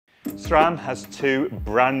SRAM has two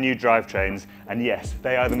brand new drivetrains, and yes,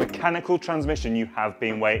 they are the mechanical transmission you have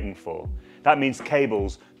been waiting for. That means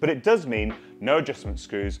cables, but it does mean no adjustment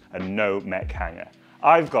screws and no mech hanger.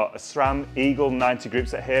 I've got a SRAM Eagle 90 group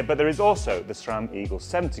set here, but there is also the SRAM Eagle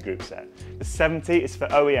 70 group set. The 70 is for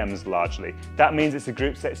OEMs largely. That means it's the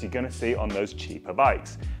group sets you're going to see on those cheaper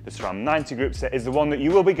bikes. The SRAM 90 group set is the one that you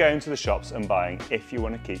will be going to the shops and buying if you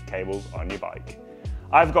want to keep cables on your bike.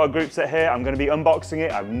 I've got a group set here, I'm going to be unboxing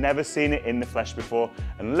it, I've never seen it in the flesh before,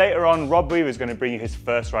 and later on Rob Weaver is going to bring you his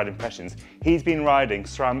first ride impressions. He's been riding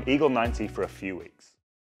SRAM Eagle 90 for a few weeks.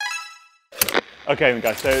 Okay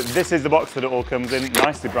guys, so this is the box that it all comes in,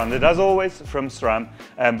 nicely branded as always from SRAM,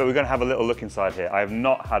 but we're going to have a little look inside here. I have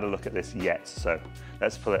not had a look at this yet, so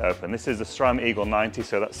let's pull it open. This is the SRAM Eagle 90,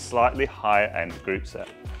 so that's slightly higher end group set.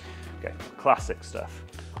 Okay, classic stuff.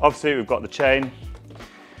 Obviously we've got the chain.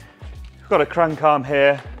 We've got a crank arm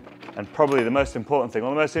here, and probably the most important thing, or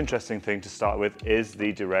the most interesting thing to start with, is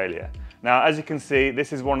the derailleur. Now, as you can see,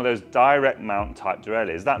 this is one of those direct mount type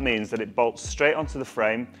derailleurs. That means that it bolts straight onto the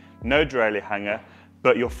frame, no derailleur hanger,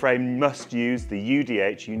 but your frame must use the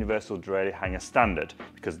UDH, Universal Derailleur Hanger Standard,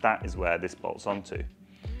 because that is where this bolts onto.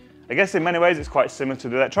 I guess in many ways it's quite similar to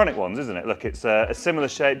the electronic ones, isn't it? Look, it's a similar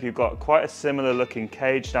shape. You've got quite a similar looking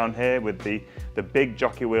cage down here with the big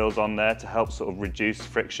jockey wheels on there to help sort of reduce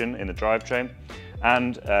friction in the drivetrain,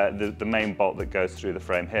 and the main bolt that goes through the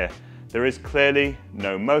frame here. There is clearly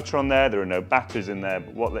no motor on there, there are no batteries in there,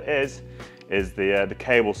 but what there is the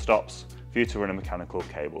cable stops for you to run a mechanical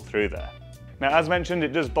cable through there. Now, as mentioned,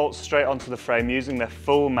 it does bolt straight onto the frame using their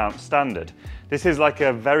full mount standard. This is like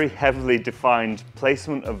a very heavily defined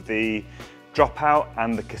placement of the dropout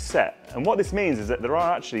and the cassette. And what this means is that there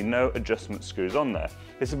are actually no adjustment screws on there.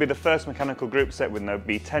 This will be the first mechanical group set with no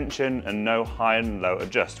B tension and no high and low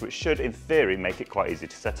adjust, which should in theory make it quite easy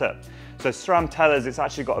to set up. So SRAM tell us it's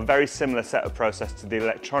actually got a very similar setup process to the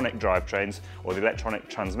electronic drivetrains or the electronic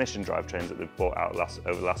transmission drivetrains that they've brought out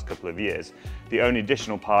over the last couple of years. The only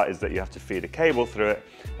additional part is that you have to feed a cable through it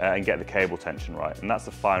and get the cable tension right, and that's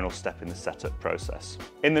the final step in the setup process.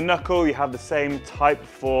 In the knuckle you have the same Type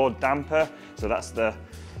 4 damper, so that's the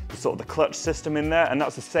sort of the clutch system in there, and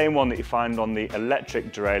that's the same one that you find on the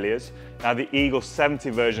electric derailleurs. Now the Eagle 70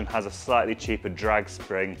 version has a slightly cheaper drag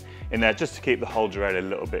spring in there just to keep the whole derailleur a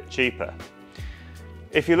little bit cheaper.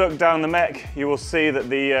 If you look down the mech, you will see that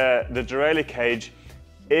the derailleur cage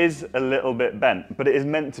is a little bit bent, but it is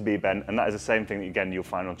meant to be bent, and that is the same thing that again you'll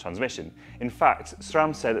find on transmission. In fact,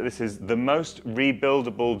 SRAM said that this is the most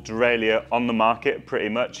rebuildable derailleur on the market, pretty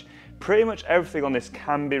much. Pretty much everything on this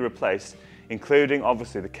can be replaced, including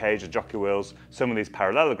obviously the cage, the jockey wheels, some of these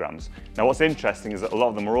parallelograms. Now what's interesting is that a lot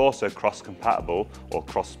of them are also cross-compatible or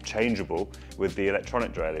cross-changeable with the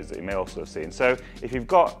electronic derailleurs that you may also have seen. So if you've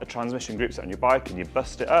got a transmission group set on your bike and you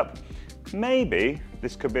bust it up, maybe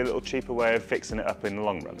this could be a little cheaper way of fixing it up in the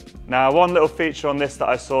long run. Now, one little feature on this that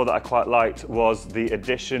I saw that I quite liked was the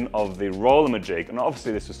addition of the roller jig, and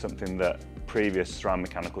obviously this was something that previous SRAM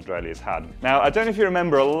mechanical derailleurs had. Now, I don't know if you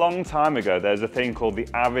remember, a long time ago there's a thing called the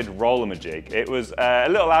Avid roller jig. It was a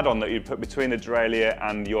little add-on that you'd put between the derailleur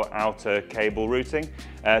and your outer cable routing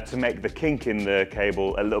to make the kink in the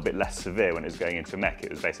cable a little bit less severe when it was going into mech.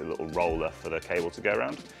 It was basically a little roller for the cable to go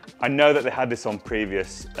around. I know that they had this on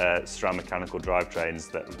previous SRAM mechanical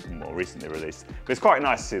drivetrains that were more recently released, but it's quite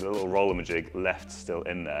nice to see the little roller jig left still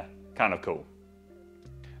in there. Kind of cool.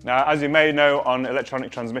 Now, as you may know, on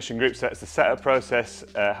electronic transmission group sets, the setup process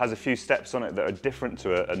has a few steps on it that are different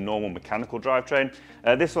to a normal mechanical drivetrain.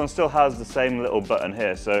 This one still has the same little button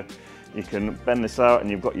here, so you can bend this out and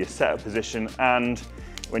you've got your setup position, and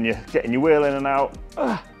when you're getting your wheel in and out,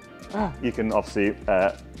 you can obviously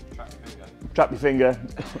trap your finger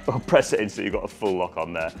or press it in so you've got a full lock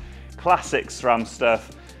on there. Classic SRAM stuff.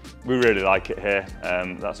 We really like it here.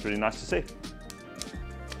 That's really nice to see.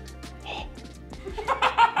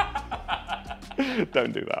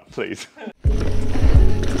 Don't do that, please.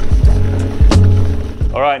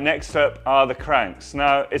 All right, next up are the cranks.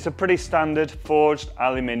 Now, it's a pretty standard forged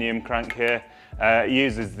aluminium crank here. It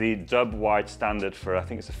uses the dub wide standard for, I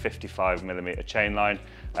think it's a 55mm chain line,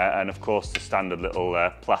 and of course the standard little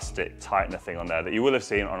plastic tightener thing on there that you will have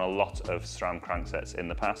seen on a lot of SRAM cranksets in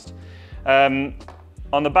the past.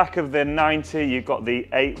 On the back of the 90, you've got the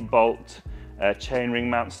 8-bolt chainring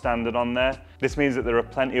mount standard on there. This means that there are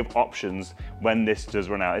plenty of options when this does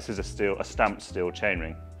run out. This is a stamped steel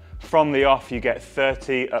chainring. From the off, you get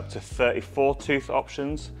 30 up to 34 tooth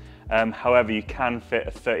options. However, you can fit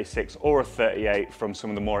a 36 or a 38 from some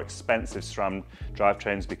of the more expensive SRAM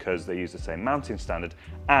drivetrains because they use the same mounting standard.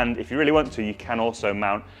 And if you really want to, you can also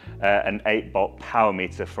mount an 8-volt power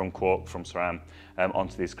meter from Quark, from SRAM,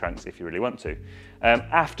 onto these cranks if you really want to.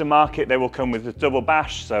 Aftermarket, they will come with a double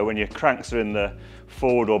bash, so when your cranks are in the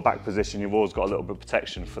forward or back position, you've always got a little bit of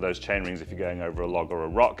protection for those chain rings if you're going over a log or a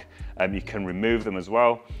rock. You can remove them as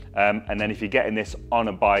well. And then if you're getting this on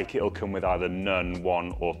a bike, it'll come with either none,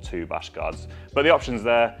 1 or 2 bash guards. But the option's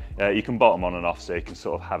there, you can bolt them on and off so you can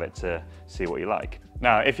sort of have it to see what you like.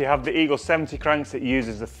 Now, if you have the Eagle 70 cranks, it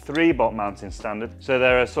uses the 3-bolt mounting standard. So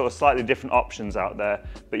there are sort of slightly different options out there,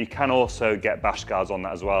 but you can also get bash guards on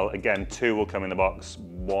that as well. Again, 2 will come in the box,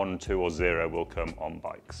 1, 2 or 0 will come on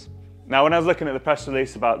bikes. Now, when I was looking at the press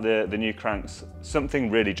release about the new cranks, something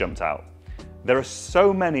really jumped out. There are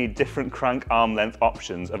so many different crank arm length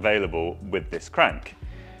options available with this crank.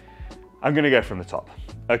 I'm going to go from the top.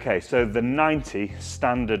 Okay, so the 90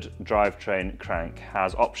 standard drivetrain crank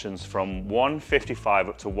has options from 155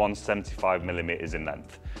 up to 175 millimeters in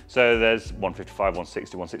length. So there's 155,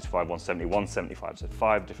 160, 165, 170, 175, so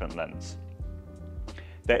 5 different lengths.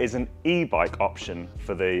 There is an e-bike option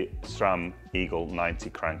for the SRAM Eagle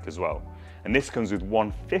 90 crank as well. And this comes with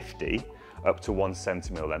 150 up to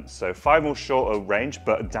 170 mil length. So 5 mil shorter range,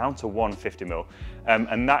 but down to 150 mil.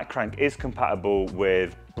 And that crank is compatible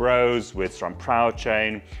with Bros, with SRAM Proud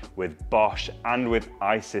Chain, with Bosch, and with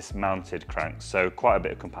ISIS mounted cranks. So quite a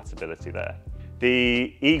bit of compatibility there.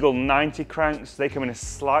 The Eagle 90 cranks, they come in a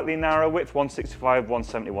slightly narrower width, 165,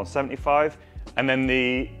 170, 175. And then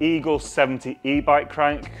the Eagle 70 e-bike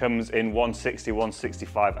crank comes in 160,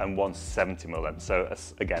 165 and 170 mil length. So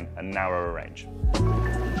again, a narrower range.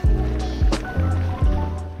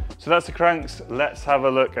 So that's the cranks. Let's have a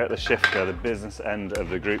look at the shifter, the business end of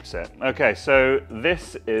the group set. Okay, so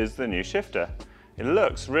this is the new shifter. It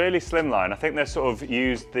looks really slimline. I think they sort of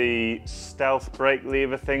used the stealth brake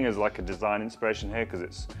lever thing as like a design inspiration here because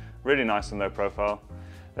it's really nice and low profile.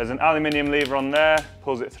 There's an aluminium lever on there,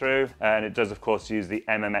 pulls it through, and it does of course use the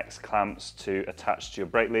MMX clamps to attach to your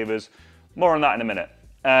brake levers. More on that in a minute.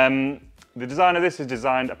 The design of this is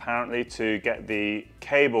designed apparently to get the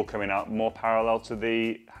cable coming out more parallel to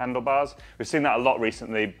the handlebars. We've seen that a lot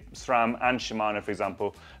recently. SRAM and Shimano, for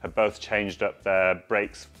example, have both changed up their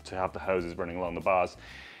brakes to have the hoses running along the bars.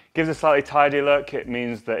 Gives a slightly tidier look. It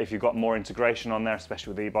means that if you've got more integration on there,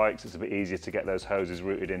 especially with e-bikes, it's a bit easier to get those hoses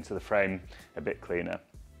routed into the frame a bit cleaner.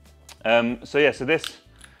 So this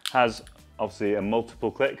has obviously a multiple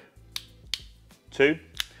click, 2.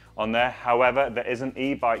 On there. However, there is an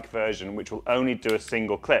e-bike version which will only do a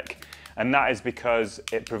single click, and that is because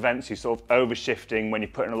it prevents you sort of overshifting when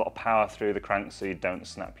you're putting a lot of power through the crank so you don't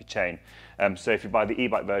snap your chain. So if you buy the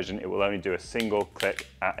e-bike version, it will only do a single click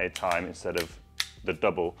at a time instead of the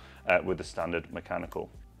double with the standard mechanical.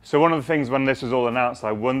 So one of the things when this was all announced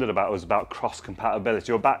I wondered about was about cross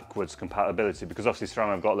compatibility or backwards compatibility, because obviously SRAM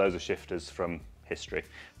have got loads of shifters from history.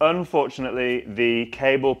 Unfortunately, the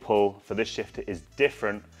cable pull for this shifter is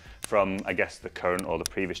different from, I guess, the current or the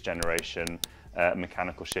previous generation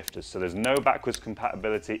mechanical shifters. So there's no backwards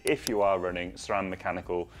compatibility if you are running SRAM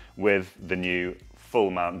mechanical with the new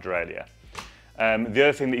full mount derailleur. The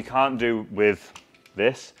other thing that you can't do with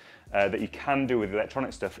this, that you can do with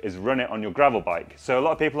electronic stuff, is run it on your gravel bike. So a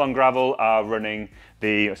lot of people on gravel are running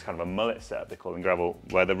it's kind of a mullet setup, they call it in gravel,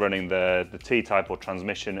 where they're running the T-type or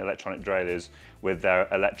transmission electronic derailleurs with their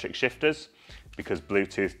electric shifters, because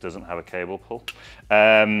Bluetooth doesn't have a cable pull.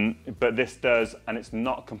 But this does, and it's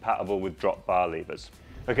not compatible with drop bar levers.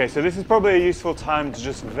 Okay, so this is probably a useful time to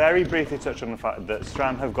just very briefly touch on the fact that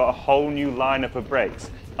SRAM have got a whole new lineup of brakes.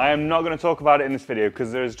 I am not going to talk about it in this video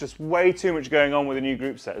because there is just way too much going on with the new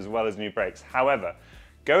group set as well as new brakes. However,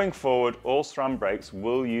 going forward, all SRAM brakes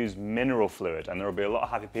will use mineral fluid, and there will be a lot of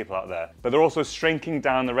happy people out there. But they're also shrinking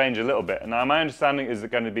down the range a little bit. Now, my understanding is they're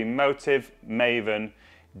going to be Motive, Maven,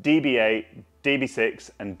 DB8,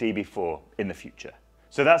 DB6 and DB4 in the future.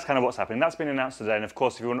 So that's kind of what's happening. That's been announced today, and of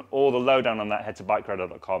course if you want all the lowdown on that, head to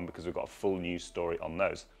bikeradar.com because we've got a full news story on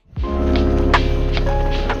those.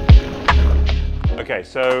 Okay,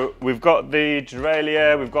 so we've got the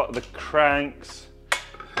derailleur, we've got the cranks,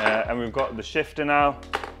 and we've got the shifter now.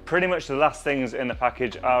 Pretty much the last things in the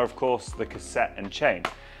package are of course the cassette and chain.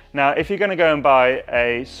 Now, if you're going to go and buy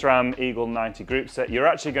a SRAM Eagle 90 group set, you're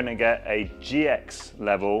actually going to get a GX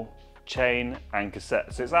level chain and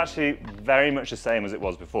cassette. So it's actually very much the same as it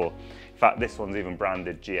was before. In fact, this one's even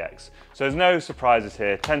branded GX. So there's no surprises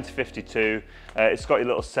here. 10 to 52. It's got your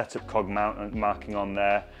little setup cog mount marking on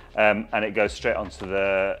there, and it goes straight onto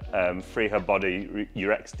the free hub body,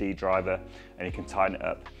 your XD driver, and you can tighten it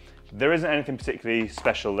up. There isn't anything particularly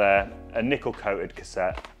special there. A nickel coated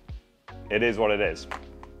cassette. It is what it is.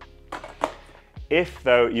 If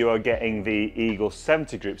though you are getting the Eagle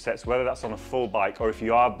 70 group sets, whether that's on a full bike or if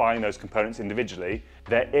you are buying those components individually,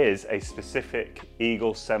 there is a specific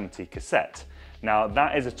Eagle 70 cassette. Now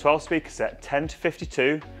that is a 12-speed cassette, 10 to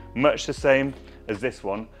 52, much the same as this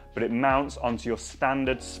one, but it mounts onto your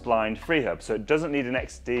standard splined free hub. So it doesn't need an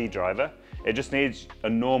XD driver. It just needs a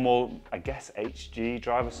normal, I guess, HG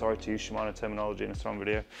driver. Sorry to use Shimano terminology in a SRAM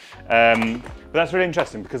video. But that's really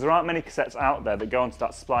interesting because there aren't many cassettes out there that go onto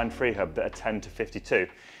that spline free hub that are 10 to 52.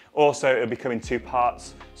 Also, it'll be coming in 2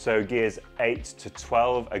 parts. So gears 8 to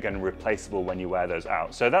 12 are going to be replaceable when you wear those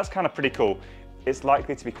out. So that's kind of pretty cool. It's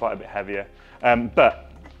likely to be quite a bit heavier. But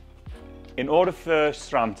in order for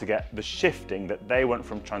SRAM to get the shifting that they want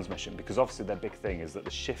from transmission, because obviously their big thing is that the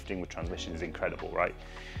shifting with transmission is incredible, right?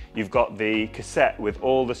 You've got the cassette with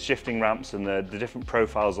all the shifting ramps and the different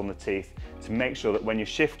profiles on the teeth to make sure that when you're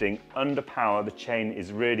shifting under power, the chain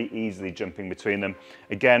is really easily jumping between them.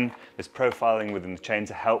 Again, there's profiling within the chain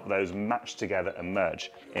to help those match together and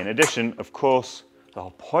merge. In addition, of course, the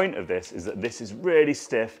whole point of this is that this is really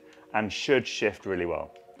stiff and should shift really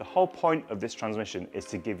well. The whole point of this transmission is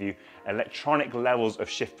to give you electronic levels of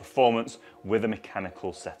shift performance with a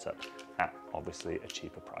mechanical setup at obviously a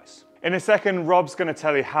cheaper price. In a second, Rob's going to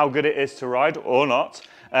tell you how good it is to ride or not.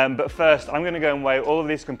 But first, I'm going to go and weigh all of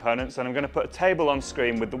these components, and I'm going to put a table on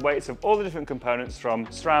screen with the weights of all the different components from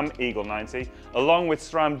SRAM Eagle 90, along with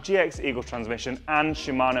SRAM GX Eagle transmission and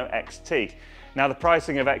Shimano XT. Now the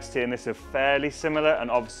pricing of XT and this are fairly similar, and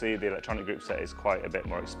obviously the electronic group set is quite a bit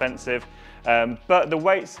more expensive, but the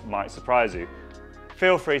weights might surprise you.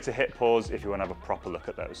 Feel free to hit pause if you want to have a proper look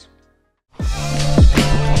at those.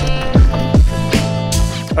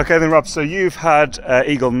 Okay then Rob, so you've had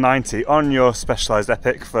Eagle 90 on your Specialized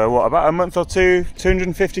Epic for what, about a month or two,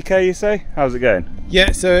 250k you say? How's it going?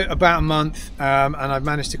 Yeah, so about a month, and I've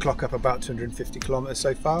managed to clock up about 250 kilometers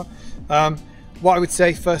so far. What I would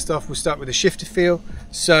say, first off, we'll start with the shifter feel.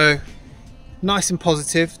 So nice and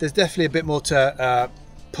positive. There's definitely a bit more to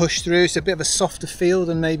push through. It's a bit of a softer feel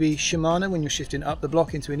than maybe Shimano when you're shifting up the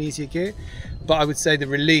block into an easier gear. But I would say the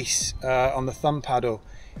release on the thumb paddle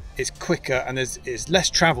is quicker and there's less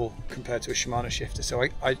travel compared to a Shimano shifter. So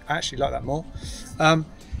I actually like that more.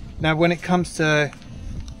 Now, when it comes to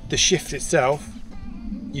the shift itself,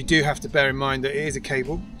 you do have to bear in mind that it is a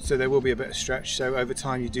cable, so there will be a bit of stretch. So over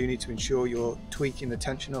time, you do need to ensure you're tweaking the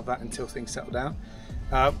tension of that until things settle down.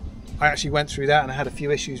 I actually went through that and I had a few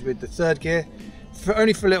issues with the third gear,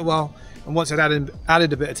 only for a little while. And once I'd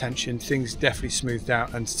added a bit of tension, things definitely smoothed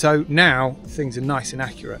out. And so now things are nice and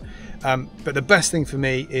accurate. But the best thing for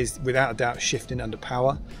me is, without a doubt, shifting under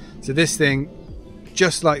power. So this thing,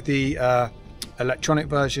 just like the electronic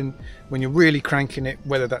version, when you're really cranking it,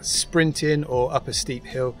 whether that's sprinting or up a steep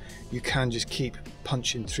hill, you can just keep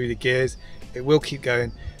punching through the gears. It will keep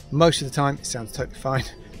going. Most of the time it sounds totally fine.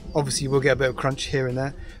 Obviously you will get a bit of crunch here and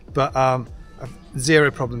there, but I've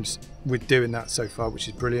zero problems with doing that so far, which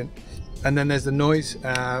is brilliant. And then there's the noise,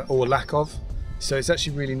 or lack of. So it's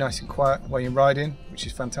actually really nice and quiet while you're riding, which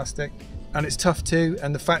is fantastic. And it's tough too,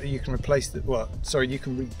 and the fact that you can you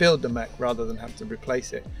can rebuild the mech rather than have to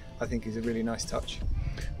replace it, I think is a really nice touch.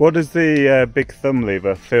 What does the big thumb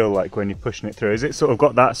lever feel like when you're pushing it through? Is it sort of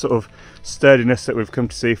got that sort of sturdiness that we've come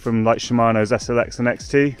to see from like Shimano's SLX and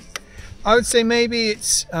XT? I would say maybe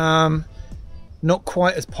it's not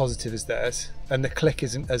quite as positive as theirs, and the click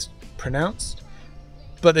isn't as pronounced,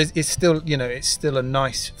 but it's still, you know, it's still a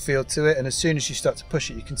nice feel to it. And as soon as you start to push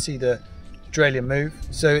it, you can see the derailleur move.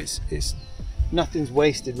 So it's nothing's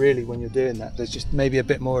wasted really when you're doing that. There's just maybe a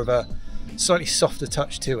bit more of a slightly softer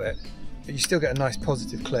touch to it, but you still get a nice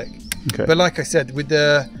positive click. Okay. But like I said, with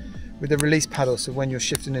the release paddle, so when you're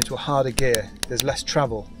shifting into a harder gear, there's less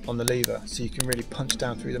travel on the lever, so you can really punch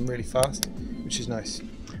down through them really fast, which is nice.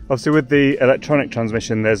 Obviously with the electronic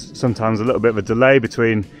transmission, there's sometimes a little bit of a delay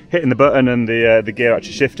between hitting the button and the gear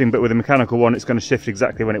actually shifting, but with a mechanical one, it's going to shift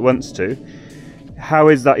exactly when it wants to. How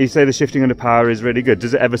is that? You say the shifting under power is really good.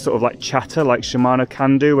 Does it ever sort of like chatter like Shimano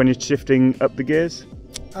can do when you're shifting up the gears?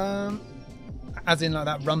 As in like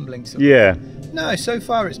that rumbling sort yeah. of? No, so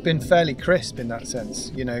far it's been fairly crisp in that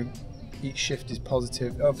sense. You know, each shift is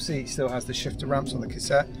positive. Obviously it still has the shifter ramps on the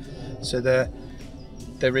cassette, so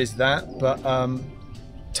there is that, but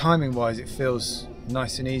timing wise it feels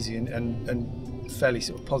nice and easy and fairly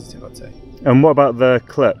sort of positive, I'd say. And what about the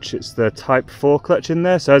clutch? It's the Type 4 clutch in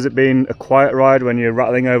there, so has it been a quiet ride when you're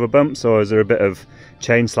rattling over bumps, or is there a bit of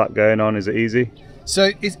chain slap going on? Is it easy? So,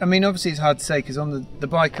 I mean, obviously it's hard to say because on the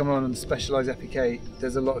bike I'm on the Specialized Epic 8,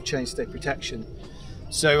 there's a lot of chainstay protection.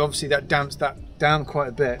 So obviously that damps that down quite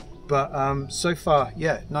a bit. But so far,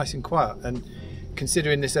 yeah, nice and quiet. And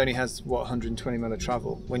considering this only has, what, 120 mil of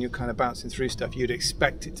travel, when you're kind of bouncing through stuff, you'd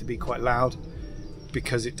expect it to be quite loud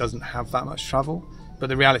because it doesn't have that much travel. But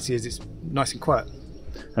the reality is it's nice and quiet.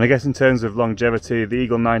 And I guess in terms of longevity, the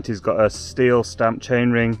Eagle 90's got a steel stamped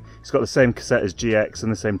chainring. It's got the same cassette as GX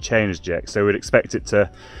and the same chain as GX, so we'd expect it to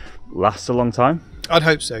last a long time. I'd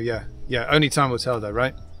hope so, yeah. Yeah, only time will tell though,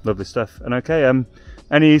 right? Lovely stuff. And okay,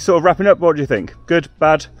 any sort of wrapping up, what do you think? Good,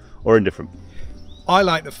 bad, or indifferent? I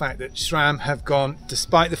like the fact that SRAM have gone,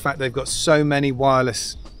 despite the fact they've got so many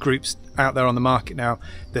wireless groups out there on the market now,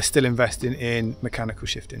 they're still investing in mechanical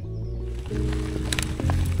shifting.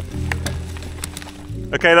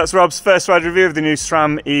 Okay, that's Rob's first ride review of the new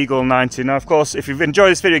SRAM Eagle 90. Now, of course, if you've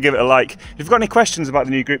enjoyed this video, give it a like. If you've got any questions about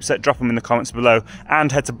the new group set, drop them in the comments below.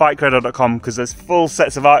 And head to bikeradar.com because there's full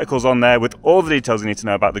sets of articles on there with all the details you need to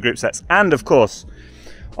know about the group sets. And, of course,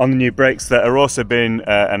 on the new brakes that are also being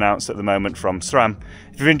announced at the moment from SRAM.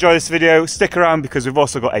 If you've enjoyed this video, stick around because we've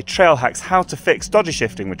also got a Trail Hacks how to fix dodgy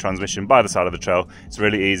shifting with transmission by the side of the trail. It's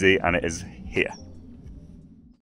really easy and it is here.